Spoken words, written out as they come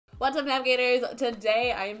What's up, navigators?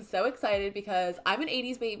 Today I am so excited because I'm an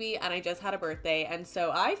 80s baby and I just had a birthday, and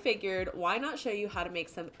so I figured why not show you how to make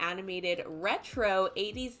some animated retro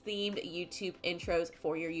 80s themed YouTube intros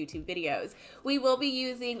for your YouTube videos. We will be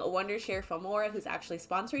using Wondershare Filmora, who's actually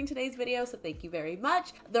sponsoring today's video, so thank you very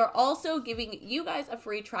much. They're also giving you guys a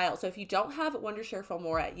free trial, so if you don't have Wondershare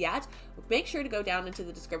Filmora yet, make sure to go down into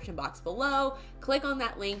the description box below, click on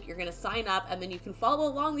that link, you're gonna sign up, and then you can follow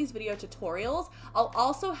along these video tutorials. I'll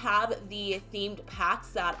also have the themed packs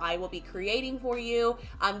that I will be creating for you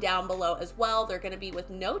down below as well. They're going to be with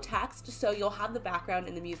no text, so you'll have the background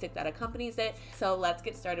and the music that accompanies it. So let's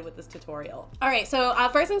get started with this tutorial. All right, so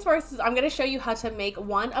first things first is I'm going to show you how to make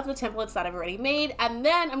one of the templates that I've already made, and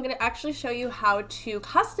then I'm going to actually show you how to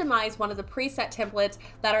customize one of the preset templates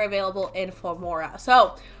that are available in Filmora.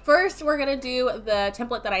 So first we're going to do the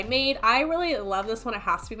template that I made. I really love this one. It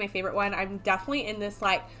has to be my favorite one. I'm definitely in this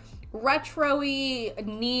like retro-y,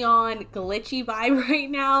 neon, glitchy vibe right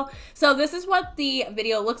now. So this is what the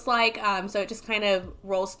video looks like. So it just kind of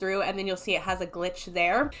rolls through and then you'll see it has a glitch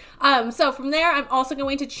there. So from there, I'm also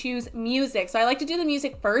going to choose music. So I like to do the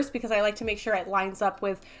music first because I like to make sure it lines up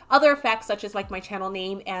with other effects such as like my channel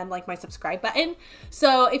name and like my subscribe button.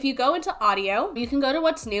 So if you go into audio, you can go to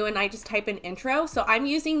what's new and I just type in intro. So I'm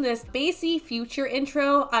using this bassy future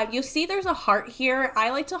intro. You'll see there's a heart here. I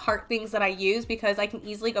like to heart things that I use because I can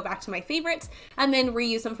easily go back to my favorites and then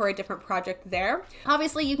reuse them for a different project there.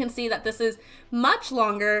 Obviously you can see that this is much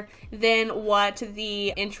longer than what the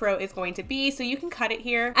intro is going to be, so you can cut it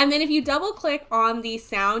here. And then if you double click on the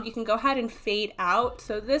sound, you can go ahead and fade out.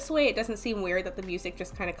 So this way it doesn't seem weird that the music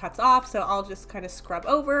just kind of cuts off. So I'll just kind of scrub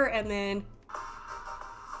over and then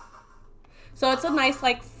so it's a nice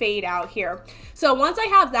like fade out here. So once I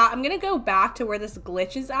have that, I'm gonna go back to where this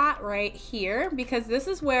glitch is at right here because this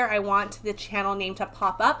is where I want the channel name to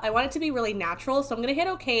pop up. I want it to be really natural. So I'm gonna hit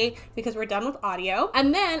OK because we're done with audio.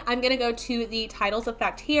 And then I'm gonna go to the titles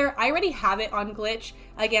effect here. I already have it on glitch.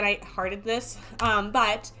 Again, I hearted this,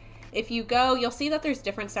 but if you go, you'll see that there's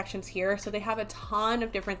different sections here. So they have a ton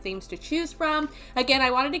of different themes to choose from. Again,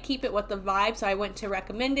 I wanted to keep it with the vibe, so I went to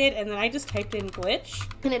recommended and then I just typed in glitch.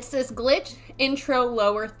 And it says glitch intro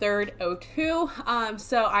lower third 02.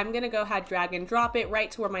 So I'm gonna go ahead, drag and drop it right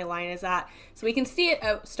to where my line is at. So we can see it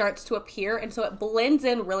starts to appear, and so it blends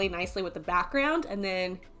in really nicely with the background. And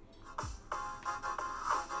then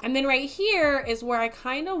right here is where I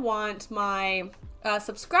kind of want my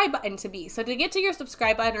subscribe button to be. So to get to your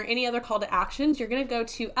subscribe button or any other call to actions, you're going to go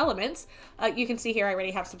to elements. You can see here I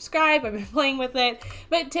already have subscribe. I've been playing with it,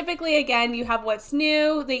 but typically again you have what's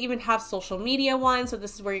new. They even have social media ones, so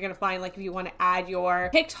this is where you're going to find like if you want to add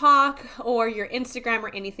your TikTok or your Instagram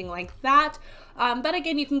or anything like that. But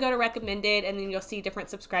again, you can go to recommended and then you'll see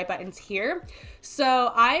different subscribe buttons here.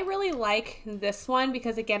 So I really like this one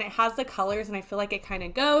because again, it has the colors and I feel like it kind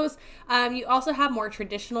of goes. You also have more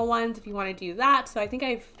traditional ones if you want to do that. So I think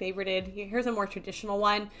I've favorited, here's a more traditional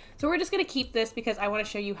one. So we're just going to keep this because I want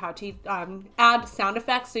to show you how to add sound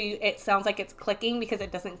effects so it sounds like it's clicking because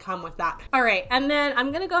it doesn't come with that. All right, and then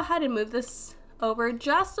I'm going to go ahead and move this over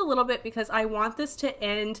just a little bit because I want this to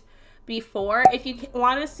end before. If you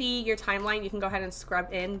want to see your timeline, you can go ahead and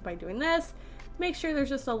scrub in by doing this. Make sure there's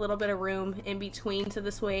just a little bit of room in between, so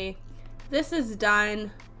this way this is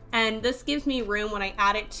done and this gives me room when I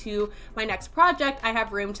add it to my next project. I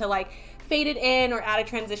have room to like fade it in or add a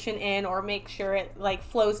transition in or make sure it like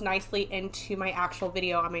flows nicely into my actual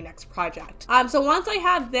video on my next project. So once I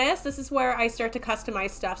have this is where I start to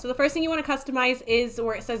customize stuff. So the first thing you want to customize is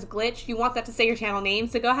where it says glitch. You want that to say your channel name.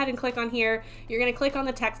 So go ahead and click on here. You're going to click on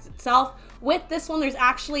the text itself. With this one, there's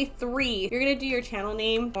actually 3. You're going to do your channel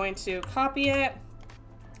name. I'm going to copy it.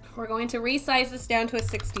 We're going to resize this down to a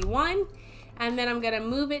 61. And then I'm going to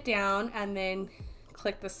move it down and then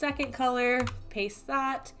click the second color, paste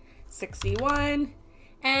that, 61,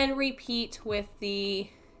 and repeat with the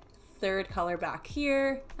third color back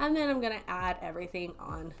here. And then I'm going to add everything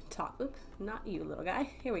on top. Oops, not you, little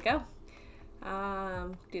guy. Here we go.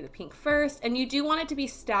 Do the pink first, and you do want it to be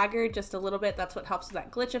staggered just a little bit. That's what helps with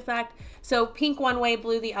that glitch effect. So pink one way,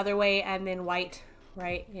 blue the other way, and then white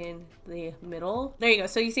right in the middle. There you go.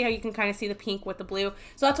 So you see how you can kind of see the pink with the blue.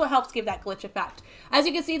 So that's what helps give that glitch effect. As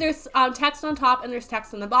you can see, there's text on top and there's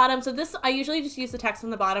text on the bottom. So this, I usually just use the text on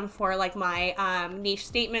the bottom for like my niche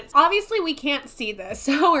statements. Obviously we can't see this,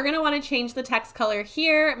 so we're going to want to change the text color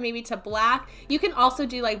here, maybe to black. You can also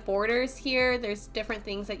do like borders here. There's different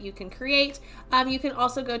things that you can create. You can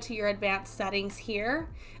also go to your advanced settings here,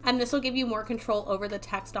 and this will give you more control over the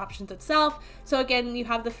text options itself. So again, you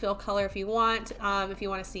have the fill color if you want. If you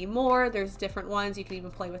want to see more, there's different ones. You can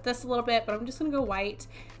even play with this a little bit, but I'm just going to go white.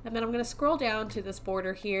 And then I'm going to scroll down to this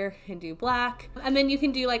border here and do black. And then you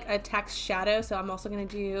can do like a text shadow. So I'm also going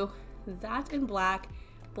to do that in black,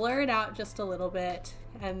 blur it out just a little bit,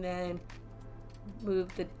 and then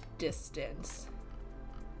move the distance.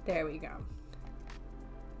 There we go.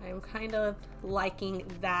 I'm kind of liking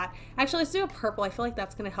that. Actually, let's do a purple. I feel like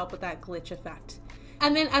that's going to help with that glitch effect.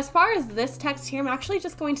 And then as far as this text here, I'm actually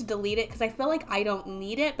just going to delete it because I feel like I don't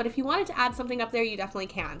need it. But if you wanted to add something up there, you definitely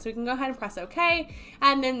can. So we can go ahead and press OK.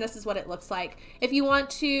 And then this is what it looks like. If you want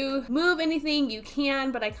to move anything, you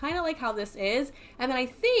can. But I kind of like how this is. And then I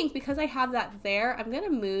think because I have that there, I'm going to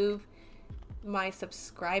move my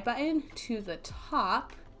subscribe button to the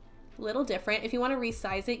top. A little different. If you want to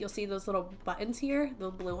resize it, you'll see those little buttons here, the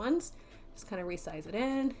blue ones. Just kind of resize it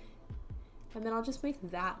in. And then I'll just make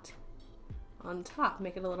that on top,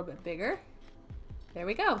 make it a little bit bigger. There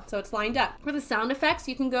we go. So it's lined up. For the sound effects,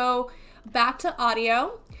 you can go back to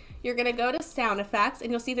audio. You're gonna go to sound effects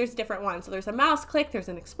and you'll see there's different ones. So there's a mouse click, there's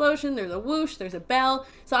an explosion, there's a whoosh, there's a bell.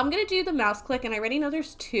 So I'm gonna do the mouse click, and I already know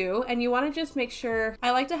there's two, and you wanna just make sure,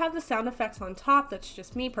 I like to have the sound effects on top. That's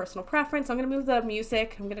just me, personal preference. So I'm gonna move the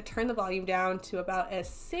music. I'm gonna turn the volume down to about a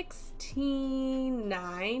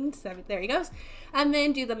 16.9, 7, there he goes. And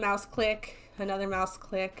then do the mouse click, another mouse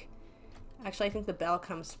click. Actually, I think the bell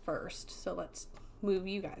comes first. So let's move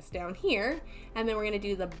you guys down here, and then we're gonna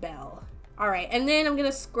do the bell. All right, and then I'm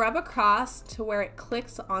gonna scrub across to where it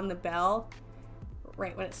clicks on the bell,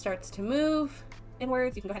 right when it starts to move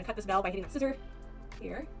inwards. You can go ahead and cut this bell by hitting that scissor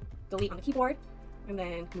here, delete on the keyboard, and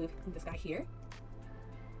then move this guy here.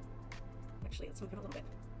 Actually, let's move him a little bit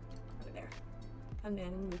over there. And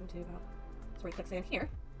then move him to about where he clicks in here.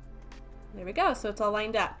 There we go, so it's all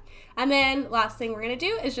lined up. And then last thing we're gonna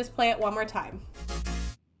do is just play it one more time.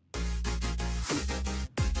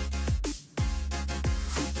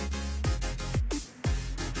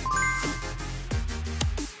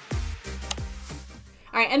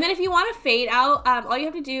 All right, and then if you want to fade out, all you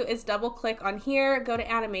have to do is double click on here, go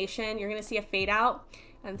to animation, you're gonna see a fade out.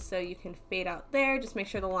 And so you can fade out there, just make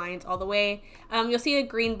sure the line's all the way. You'll see a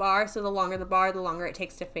green bar, so the longer the bar, the longer it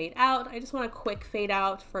takes to fade out. I just want a quick fade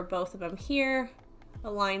out for both of them here,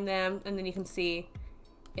 align them, and then you can see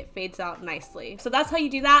it fades out nicely. So that's how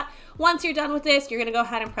you do that. Once you're done with this, you're gonna go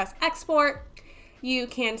ahead and press export. You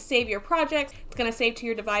can save your project. It's gonna save to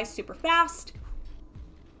your device super fast.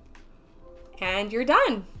 And you're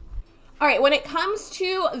done. All right, when it comes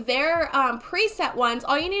to their preset ones,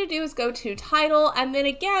 all you need to do is go to title, and then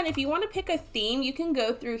again, if you want to pick a theme, you can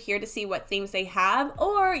go through here to see what themes they have,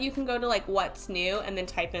 or you can go to like what's new and then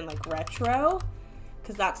type in like retro,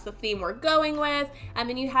 because that's the theme we're going with. And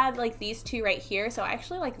then you have like these two right here, so I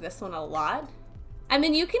actually like this one a lot. And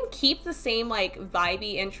then you can keep the same like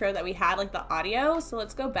vibey intro that we had, like the audio. So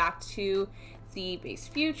let's go back to the base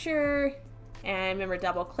future, and remember,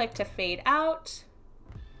 double click to fade out.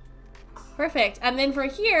 Perfect. And then for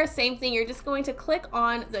here, same thing. You're just going to click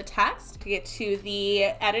on the text to get to the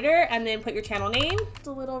editor, and then put your channel name. Just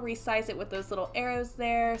a little resize it with those little arrows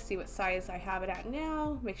there. See what size I have it at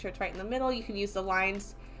now. Make sure it's right in the middle. You can use the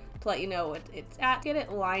lines to let you know what it's at. Get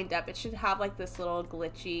it lined up. It should have like this little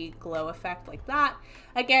glitchy glow effect like that.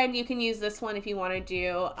 Again, you can use this one if you want to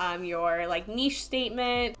do your like niche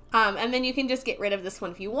statement. And then you can just get rid of this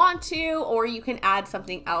one if you want to, or you can add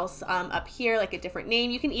something else up here, like a different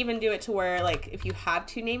name. You can even do it to where like if you have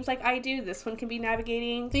two names like I do, this one can be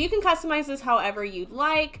navigating. So you can customize this however you'd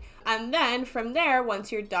like. And then from there,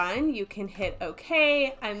 once you're done, you can hit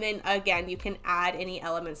OK. And then again, you can add any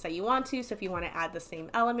elements that you want to. So if you want to add the same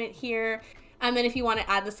element here, and then if you want to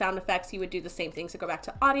add the sound effects, you would do the same thing. So go back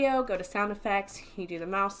to audio, go to sound effects, you do the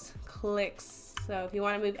mouse clicks. So if you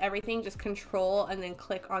want to move everything, just control and then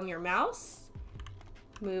click on your mouse.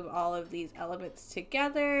 Move all of these elements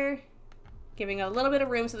together, giving a little bit of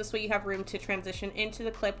room, so this way you have room to transition into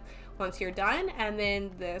the clip once you're done. And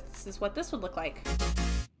then this is what this would look like.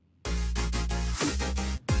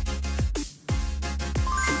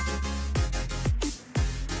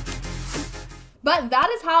 But that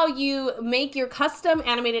is how you make your custom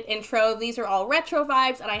animated intro. These are all retro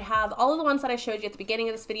vibes, and I have all of the ones that I showed you at the beginning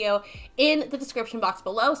of this video in the description box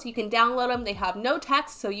below, so you can download them. They have no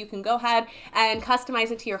text, so you can go ahead and customize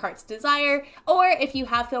it to your heart's desire. Or if you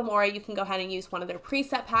have Filmora, you can go ahead and use one of their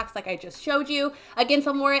preset packs like I just showed you. Again,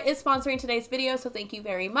 Filmora is sponsoring today's video, so thank you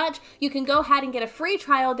very much. You can go ahead and get a free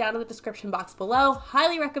trial down in the description box below.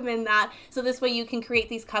 Highly recommend that, so this way you can create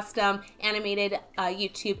these custom animated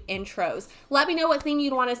YouTube intros. Let me know what theme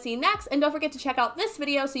you'd want to see next, and don't forget to check out this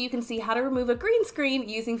video so you can see how to remove a green screen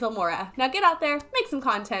using Filmora. Now get out there, make some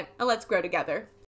content, and let's grow together.